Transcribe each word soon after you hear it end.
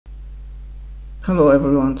Hello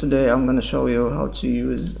everyone, today I'm gonna show you how to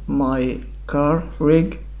use my car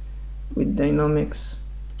rig with dynamics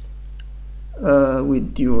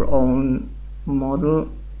with your own model.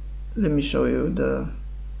 Let me show you the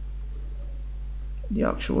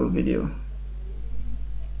actual video.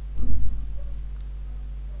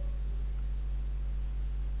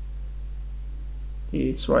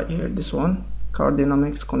 It's right here, this one, car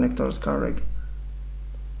dynamics connectors car rig.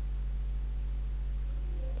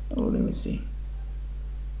 So let me see.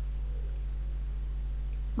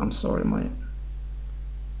 I'm sorry,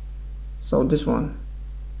 so this one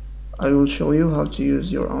I will show you how to use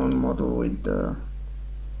your own model with the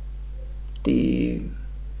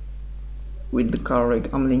car rig.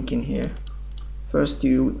 I'm linking here. First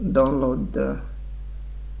you download the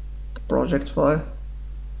project file.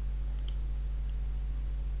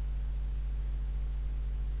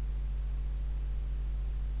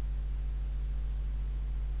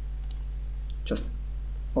 Just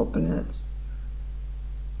open it.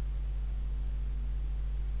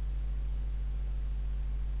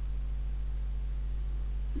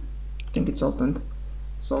 I think it's opened.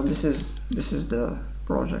 So this is the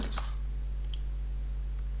project.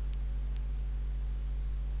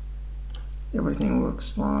 Everything works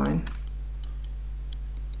fine.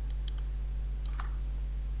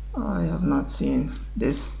 I have not seen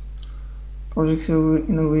this project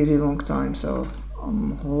in a really long time, so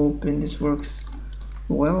I'm hoping this works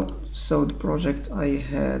well. So the project I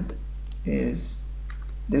had is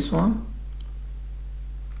this one.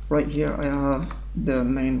 Right here I have the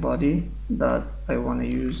main body that I want to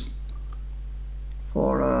use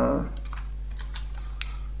for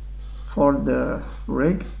the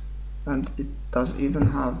rig, and it does even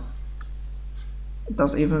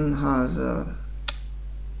has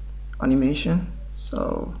animation.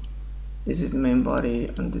 So this is the main body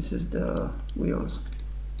and this is the wheels.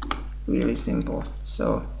 Really simple.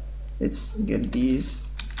 So let's get these,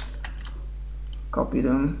 copy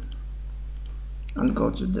them and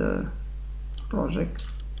go to the project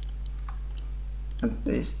and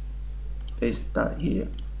paste that here.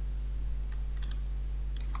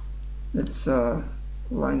 Let's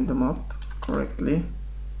line them up correctly.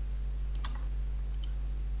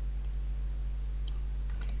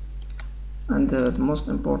 And the most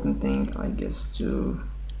important thing, I guess, to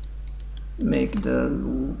make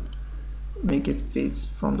it fit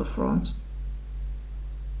from the front.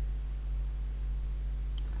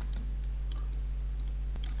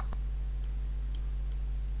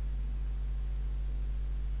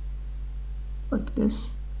 Like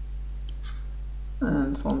this.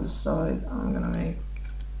 And from the side I'm gonna make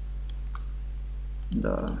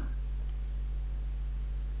the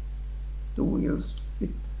wheels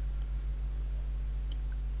fit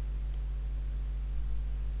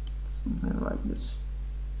something like this.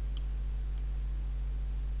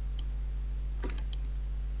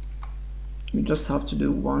 You just have to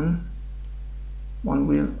do one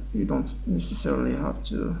wheel. You don't necessarily have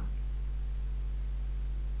to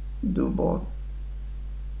do both.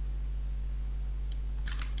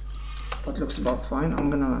 That looks about fine.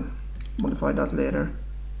 I'm gonna modify that later.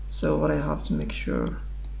 So what I have to make sure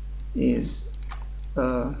is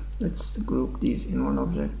let's group these in one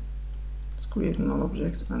object. Let's create a null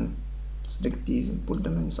object and select these and put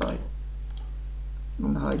them inside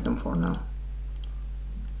and hide them for now.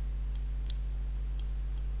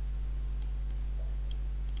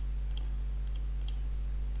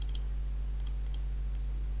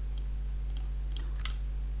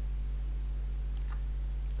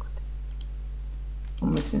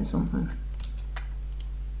 I'm missing something.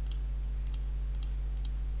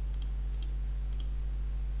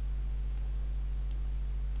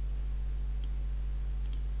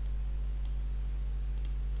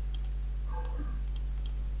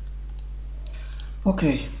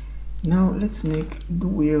 Okay, now let's make the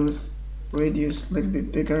wheels radius a little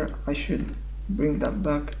bit bigger. I should bring that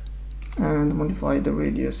back and modify the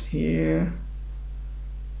radius here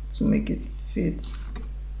to make it fit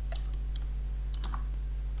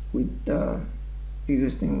with the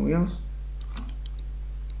existing wheels.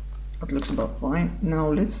 That looks about fine. Now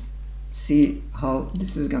let's see how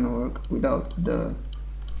this is gonna work without the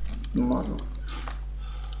model.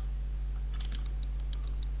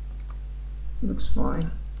 Looks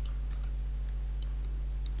fine.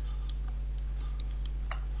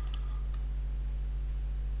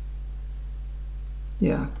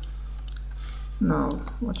 Yeah. Now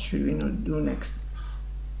what should we do next?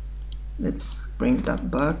 Let's bring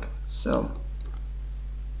that back. So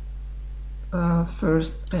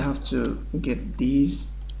first I have to get the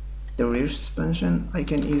rear suspension. I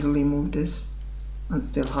can easily move this and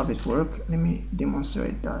still have it work. Let me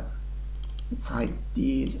demonstrate that. Let's hide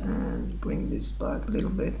these and bring this back a little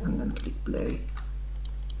bit and then click play.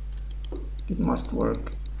 It must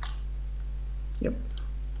work. Yep.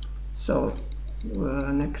 So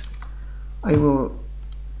next I will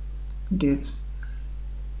get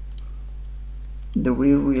the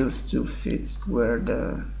rear wheels to fit where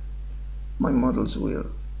my model's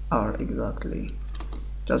wheels are exactly.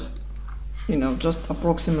 Just, you know, just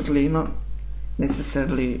approximately, not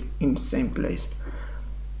necessarily in the same place.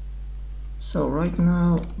 So right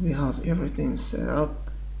now we have everything set up.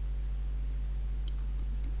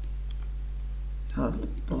 Have the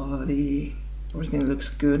body, everything looks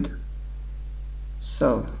good.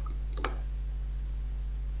 So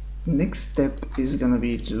next step is gonna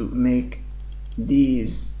be to make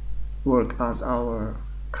these work as our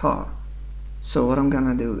car. So what I'm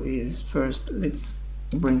gonna do is, first let's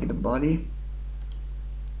bring the body,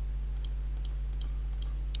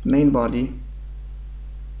 main body,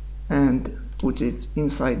 and put it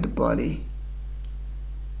inside the body,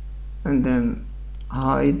 and then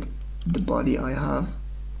hide the body I have,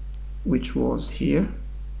 which was here,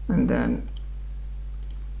 and then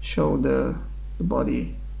show the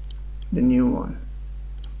body, the new one.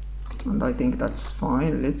 And I think that's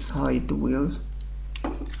fine. Let's hide the wheels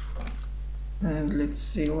and let's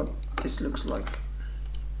see what this looks like.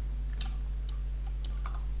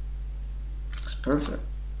 Looks perfect.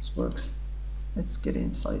 This works. Let's get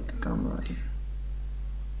inside the camera here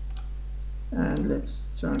and let's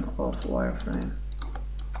turn off wireframe.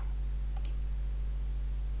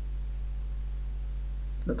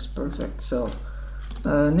 Looks perfect. So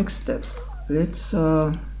next step, let's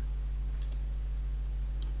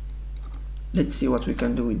see what we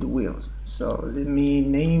can do with the wheels. So let me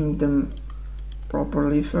name them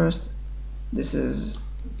properly first. This is,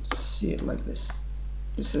 see it like this.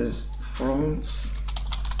 This is fronts,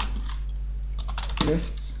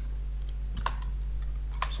 lifts,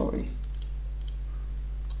 sorry,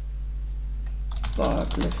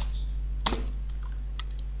 back lifts,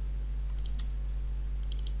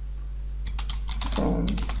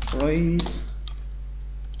 front right,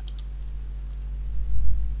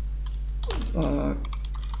 back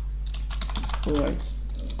right.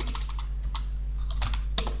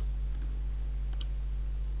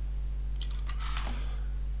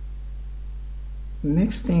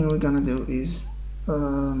 Next thing we're gonna do is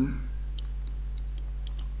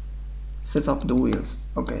set up the wheels.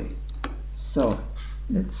 Okay, so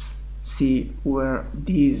let's see where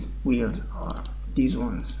these wheels are, these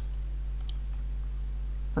ones,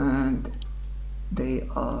 and they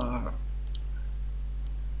are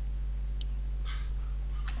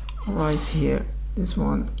right here. This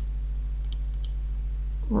one,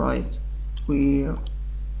 right wheel,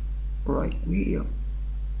 right wheel.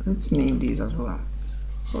 Let's name these as well.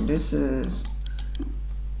 So this is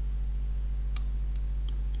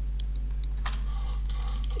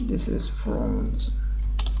front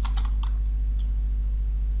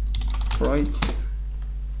right,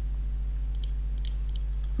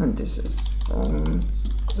 and this is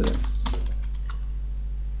front left.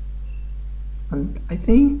 And I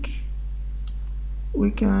think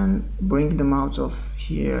we can bring them out of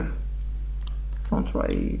here. Front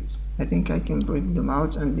right, I think I can bring them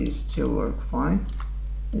out and these still work fine.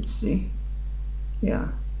 Let's see. Yeah,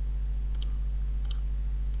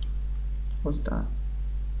 what's that?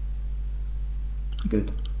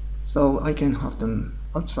 Good. So I can have them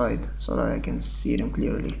outside so that I can see them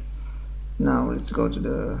clearly. Now let's go to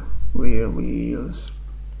the rear wheels.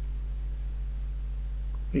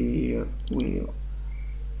 Rear wheel,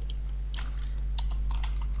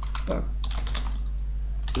 back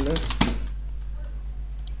left,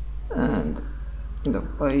 and in the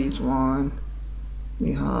right one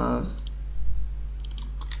we have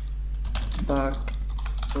back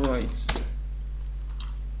right,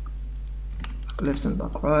 back left and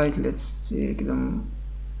back right. Let's take them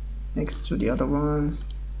next to the other ones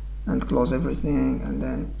and close everything, and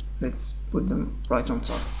then let's put them right on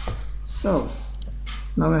top. So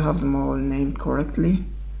now I have them all named correctly.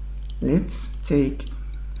 Let's take,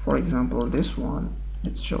 for example, this one.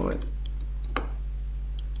 Let's show it.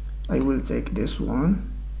 I will take this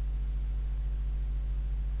one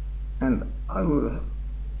and I will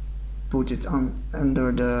put it on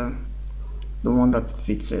under the one that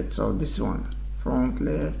fits it. So this one, front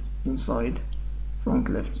left, inside, front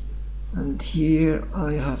left, and here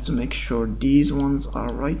I have to make sure these ones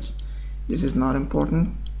are right. This is not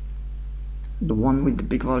important. The one with the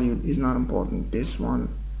big value is not important. This one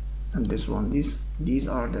and this one, these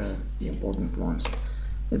are the important ones.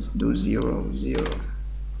 Let's do 0, 0.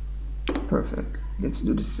 Perfect. Let's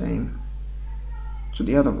do the same to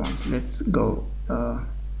the other ones. Let's go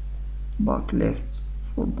back left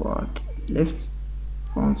for back left,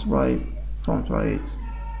 front right,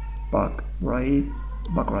 back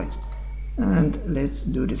right, and let's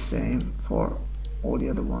do the same for all the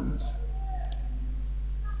other ones.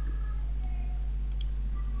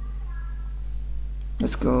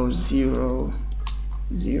 Let's go 0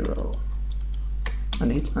 0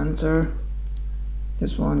 and hit enter.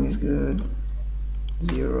 This one is good.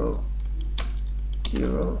 0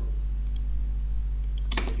 0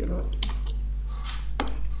 0.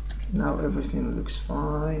 Now everything looks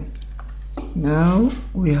fine. Now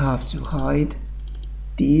we have to hide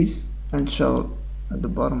these and show the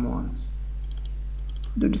bottom ones.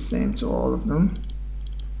 Do the same to all of them.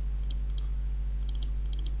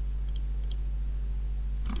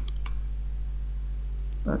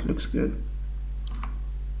 That looks good.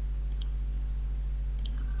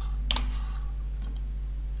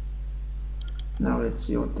 Now let's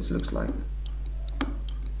see what this looks like.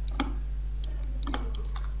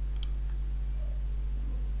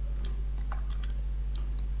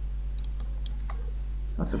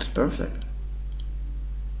 That looks perfect.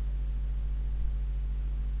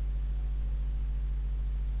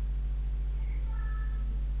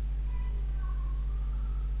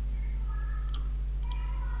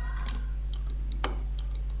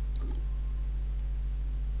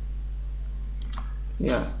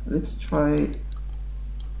 Yeah, let's try.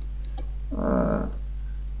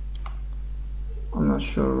 I'm not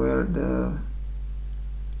sure where the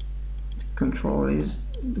control is,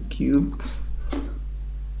 the cube.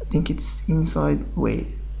 I think it's inside. Wait,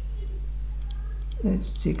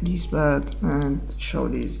 let's take these back and show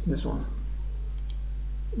this one.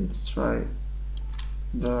 Let's try.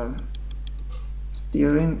 The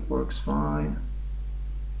steering works fine.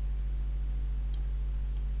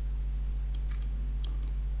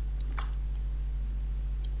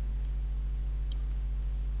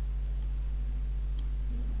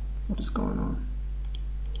 What is going on?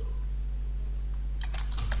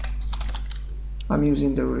 I'm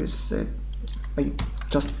using the reset. I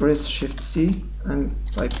just press Shift C and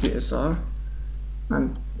type PSR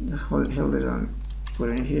and hold it on, put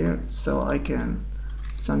it here so I can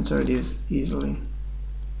center this easily.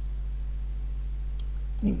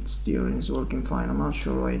 I think steering is working fine. I'm not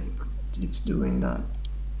sure why it's doing that,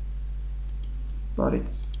 but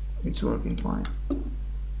it's working fine.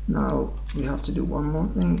 Now we have to do one more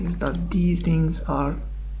thing, is that these things are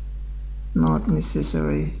not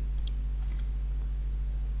necessary.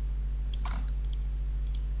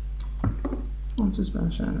 On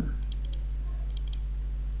suspension.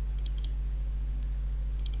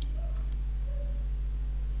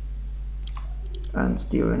 And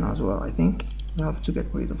steering as well. I think we have to get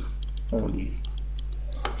rid of all these.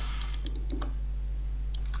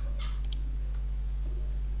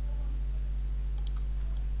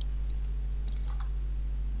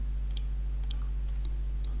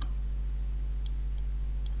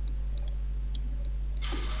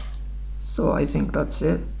 So I think that's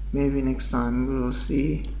it. Maybe next time we will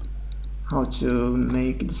see how to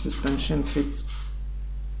make the suspension fits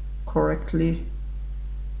correctly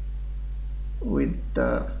with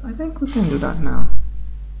the, I think we can do that now.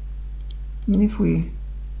 I mean, if we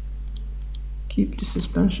keep the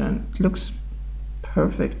suspension, it looks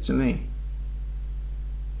perfect to me.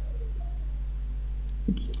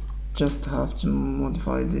 You just have to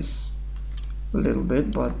modify this a little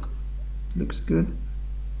bit, but it looks good.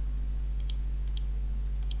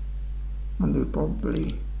 And we'll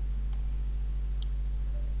probably,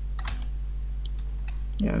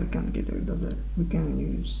 yeah, we can get rid of it. We can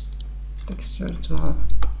use texture to have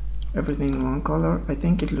everything in one color. I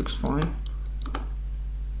think it looks fine.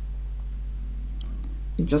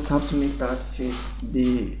 You just have to make that fit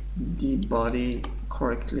the body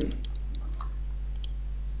correctly.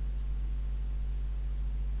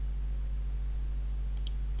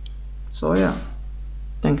 So yeah,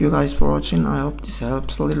 thank you guys for watching. I hope this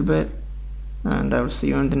helps a little bit, and I will see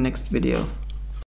you in the next video.